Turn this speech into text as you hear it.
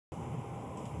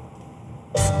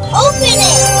Open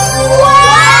it!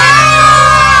 Wow!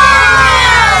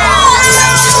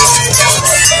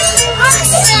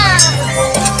 Awesome!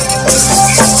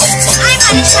 I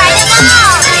want to try them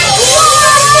all!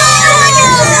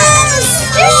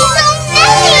 They're so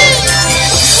many!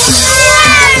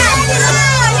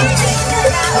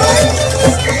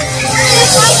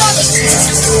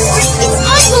 It's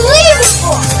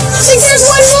unbelievable! I think there's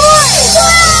one more!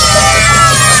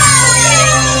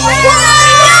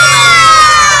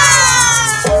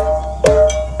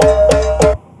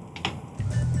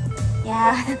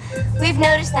 Yeah, we've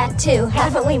noticed that too,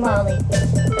 haven't we, Molly?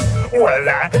 Well,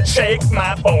 I shake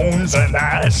my bones and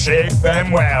I shake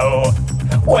them well.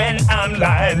 When I'm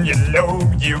lying, you know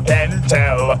you can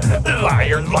tell.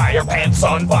 Liar, liar, pants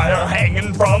on fire,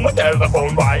 hanging from a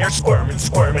telephone wire. Squirming,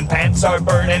 squirming, pants are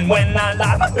burning. When I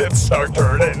lie, my hips start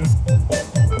turning.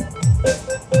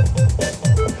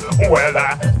 Well,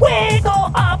 I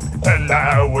wiggle up and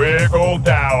I wiggle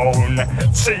down.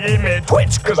 See me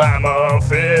twitch, cause I'm a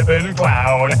fibbing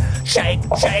clown. Shake,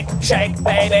 shake, shake,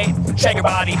 baby, shake your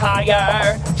body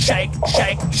higher. Shake,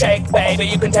 shake, shake, baby,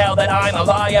 you can tell that I'm a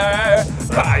liar.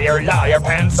 Liar, liar,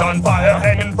 pants on fire,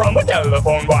 hanging from a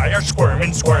telephone wire.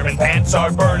 Squirming, squirming, pants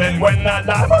are burning. When I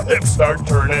lie, my hips start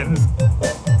turning.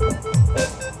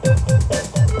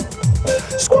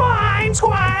 Squime,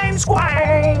 squime,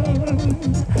 squime.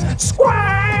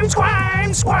 Squime,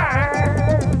 squime,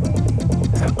 squime.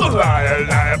 Liar,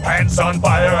 liar, pants on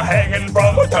fire, hanging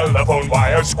from a telephone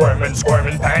wire. Squirming,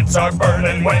 squirming, pants are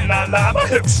burning. When I lie, my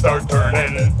hips start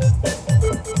turning.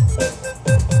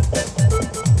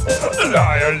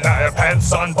 Liar, liar,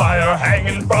 pants on fire,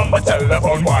 hanging from a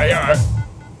telephone wire.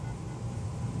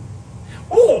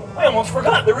 Oh, I almost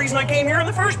forgot the reason I came here in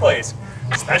the first place.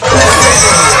 Special